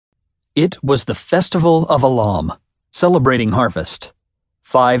It was the Festival of Alam, celebrating harvest.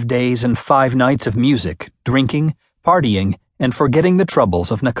 5 days and 5 nights of music, drinking, partying, and forgetting the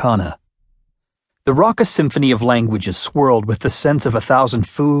troubles of Nakana. The raucous symphony of languages swirled with the scents of 1,000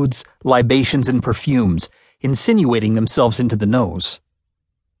 foods, libations, and perfumes, insinuating themselves into the nose.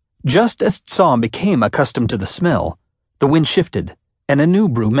 Just as Tsom became accustomed to the smell, the wind shifted, and a new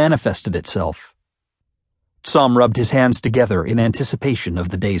brew manifested itself. Tsom rubbed his hands together in anticipation of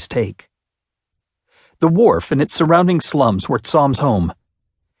the day's take. The wharf and its surrounding slums were Tsom's home.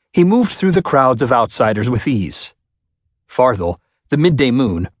 He moved through the crowds of outsiders with ease. Farther, the midday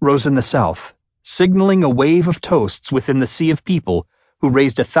moon rose in the south, signaling a wave of toasts within the sea of people who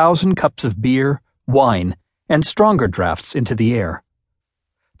raised 1,000 cups of beer, wine, and stronger draughts into the air.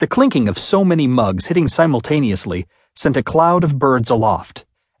 The clinking of so many mugs hitting simultaneously sent a cloud of birds aloft,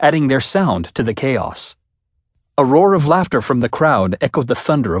 adding their sound to the chaos. A roar of laughter from the crowd echoed the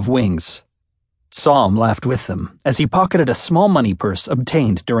thunder of wings. Tsom laughed with them as he pocketed a small money purse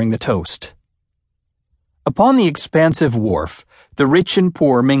obtained during the toast. Upon the expansive wharf, the rich and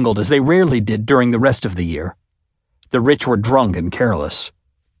poor mingled as they rarely did during the rest of the year. The rich were drunk and careless.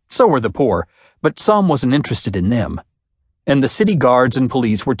 So were the poor, but Tsom wasn't interested in them, and the city guards and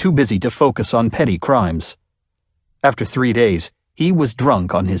police were too busy to focus on petty crimes. After 3 days, he was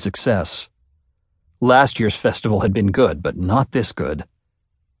drunk on his success. Last year's festival had been good, but not this good.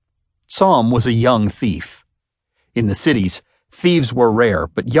 Tsom was a young thief. In the cities, thieves were rare,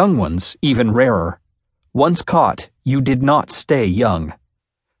 but young ones even rarer. Once caught, you did not stay young.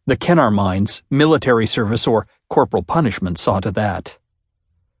 The Katar mines, military service, or corporal punishment saw to that.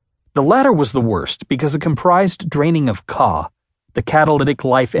 The latter was the worst because it comprised draining of Ka, the catalytic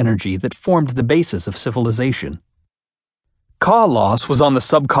life energy that formed the basis of civilization. Ka loss was on the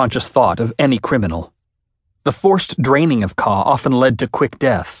subconscious thought of any criminal. The forced draining of Ka often led to quick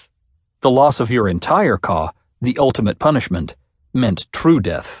death. The loss of your entire Ka, the ultimate punishment, meant true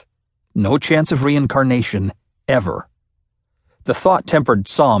death. No chance of reincarnation, ever. The thought tempered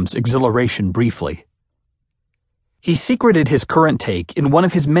Tsom's exhilaration briefly. He secreted his current take in one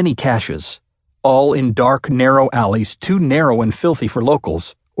of his many caches, all in dark, narrow alleys too narrow and filthy for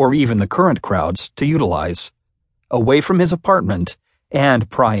locals, or even the current crowds, to utilize, away from his apartment and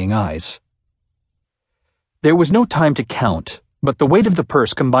prying eyes. There was no time to count, but the weight of the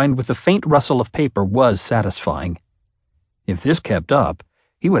purse combined with the faint rustle of paper was satisfying. If this kept up,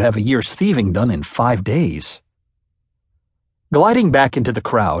 he would have a year's thieving done in 5 days. Gliding back into the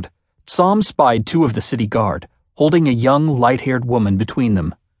crowd, Tsom spied 2 of the city guard, holding a young, light-haired woman between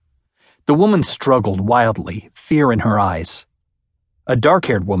them. The woman struggled wildly, fear in her eyes. A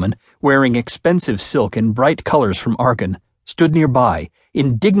dark-haired woman, wearing expensive silk and bright colors from Argon, stood nearby,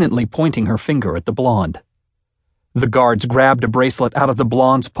 indignantly pointing her finger at the blonde. The guards grabbed a bracelet out of the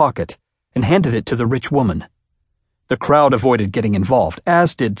blonde's pocket and handed it to the rich woman. The crowd avoided getting involved,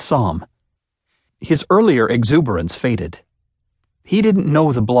 as did Tsom. His earlier exuberance faded. He didn't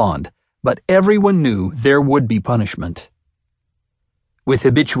know the blonde, but everyone knew there would be punishment. With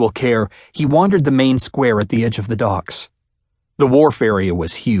habitual care, he wandered the main square at the edge of the docks. The wharf area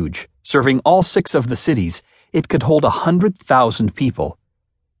was huge. Serving all 6 of the cities, it could hold 100,000 people.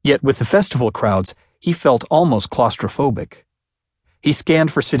 Yet with the festival crowds, he felt almost claustrophobic. He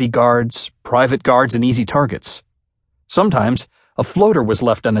scanned for city guards, private guards, and easy targets. Sometimes, a floater was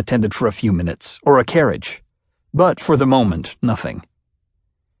left unattended for a few minutes, or a carriage. But for the moment, nothing.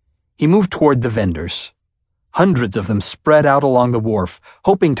 He moved toward the vendors. Hundreds of them spread out along the wharf,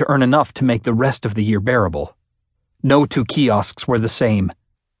 hoping to earn enough to make the rest of the year bearable. No 2 kiosks were the same.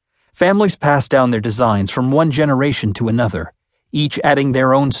 Families passed down their designs from one generation to another, each adding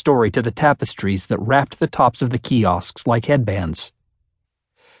their own story to the tapestries that wrapped the tops of the kiosks like headbands.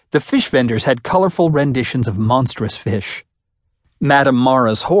 The fish vendors had colorful renditions of monstrous fish. Madame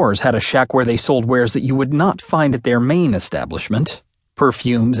Mara's whores had a shack where they sold wares that you would not find at their main establishment,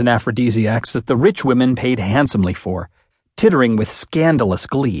 perfumes and aphrodisiacs that the rich women paid handsomely for, tittering with scandalous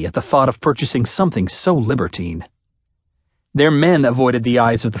glee at the thought of purchasing something so libertine. Their men avoided the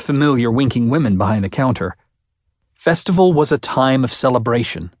eyes of the familiar winking women behind the counter. Festival was a time of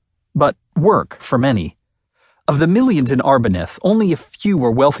celebration, but work for many. Of the millions in Arbaneth, only a few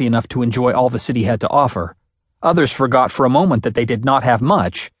were wealthy enough to enjoy all the city had to offer. Others forgot for a moment that they did not have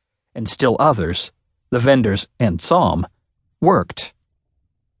much, and still others, the vendors and Tsom, worked.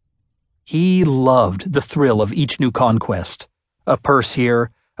 He loved the thrill of each new conquest. A purse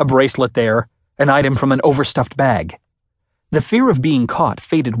here, a bracelet there, an item from an overstuffed bag. The fear of being caught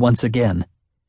faded once again,